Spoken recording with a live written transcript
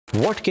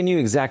What can you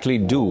exactly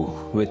do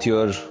with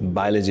your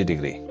biology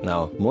degree?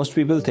 Now, most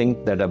people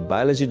think that a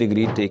biology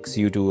degree takes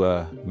you to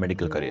a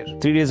medical career.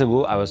 3 days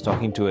ago, I was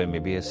talking to a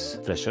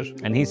MBBS fresher,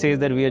 and he says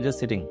that we are just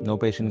sitting. No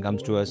patient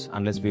comes to us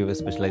unless we have a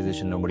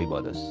specialization, nobody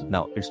bothers.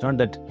 Now, it's not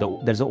that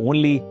there's the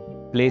only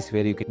place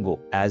where you can go.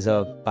 As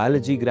a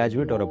biology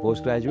graduate or a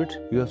postgraduate,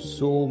 you have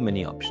so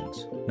many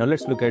options. Now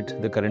let's look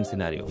at the current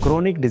scenario.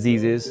 Chronic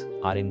diseases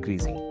are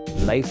increasing.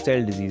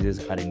 Lifestyle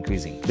diseases are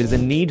increasing. There is a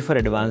need for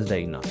advanced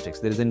diagnostics.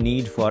 There is a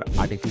need for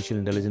artificial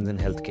intelligence in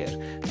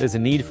healthcare. There is a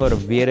need for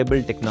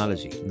wearable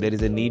technology. There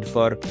is a need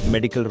for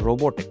medical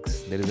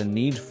robotics. There is a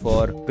need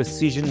for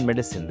precision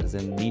medicine. There is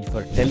a need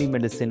for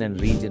telemedicine and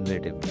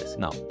regenerative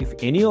medicine. Now, if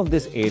any of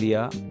this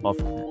area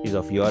is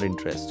of your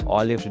interest,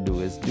 all you have to do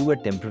is do a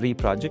temporary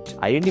project,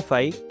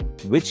 identify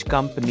which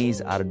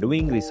companies are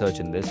doing research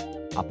in this,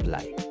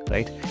 apply,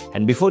 right?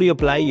 And before you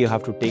apply, you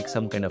have to take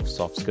some kind of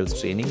soft skills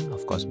training.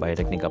 Of course,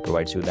 Biotecnika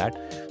provides you that.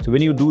 So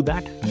when you do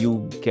that,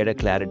 you get a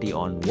clarity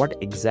on what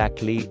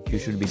exactly you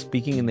should be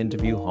speaking in the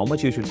interview, how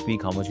much you should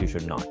speak, how much you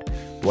should not,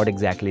 what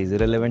exactly is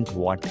irrelevant,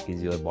 what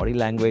is your body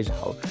language,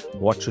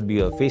 what should be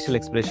your facial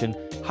expression,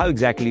 how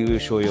exactly you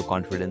show your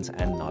confidence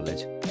and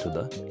knowledge to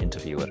the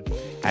interviewer.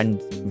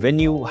 And when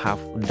you have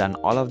done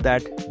all of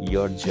that,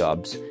 your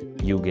jobs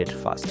you get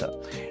faster.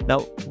 Now,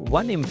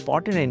 one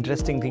important and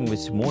interesting thing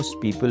which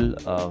most people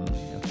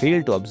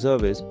fail to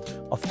observe is,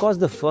 of course,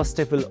 the first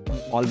step will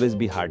always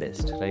be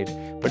hardest, right?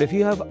 But if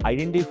you have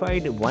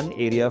identified one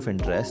area of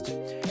interest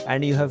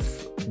and you have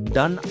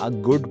done a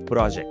good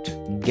project,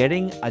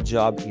 getting a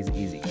job is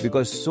easy,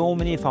 because so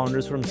many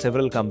founders from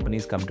several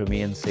companies come to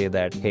me and say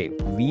that, hey,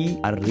 we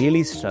are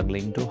really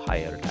struggling to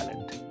hire talent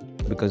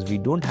because we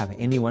don't have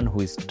anyone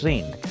who is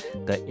trained.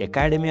 The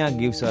academia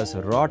gives us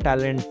raw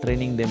talent,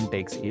 training them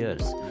takes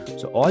years.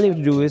 So all you have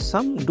to do is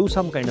do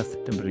some kind of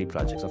temporary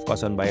projects. Of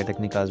course, on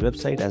Biotechnika's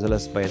website, as well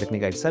as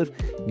Biotecnika itself,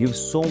 gives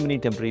so many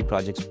temporary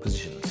projects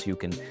positions. You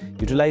can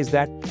utilize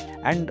that.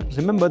 And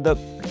remember, the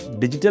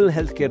digital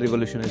healthcare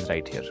revolution is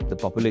right here. The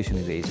population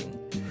is aging.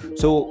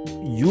 So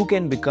you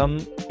can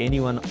become any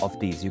one of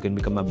these. You can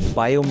become a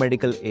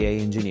biomedical AI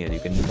engineer. You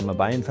can become a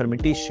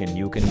bioinformatician.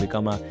 You can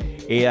become a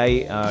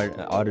AI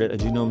or a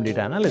genome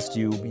data analyst.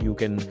 You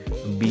can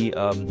be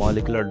a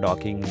molecular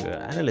docking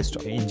analyst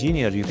or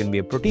engineer. You can be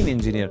a protein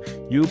engineer.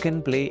 You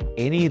can play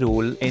any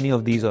role, any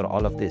of these or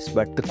all of this.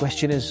 But the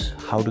question is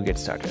how to get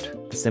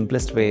started. The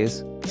simplest way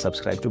is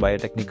subscribe to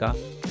Biotecnika,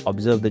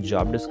 observe the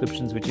job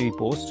descriptions which we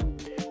post,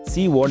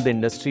 see what the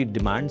industry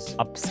demands,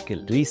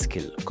 upskill,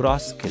 reskill,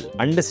 cross-skill,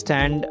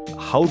 understand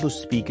how to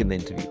speak in the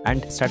interview.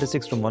 And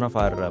statistics from one of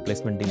our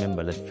placement team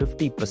members that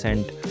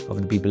 50%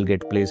 of the people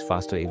get placed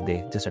faster if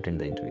they just attend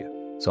the interview.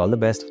 So all the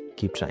best,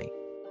 keep trying.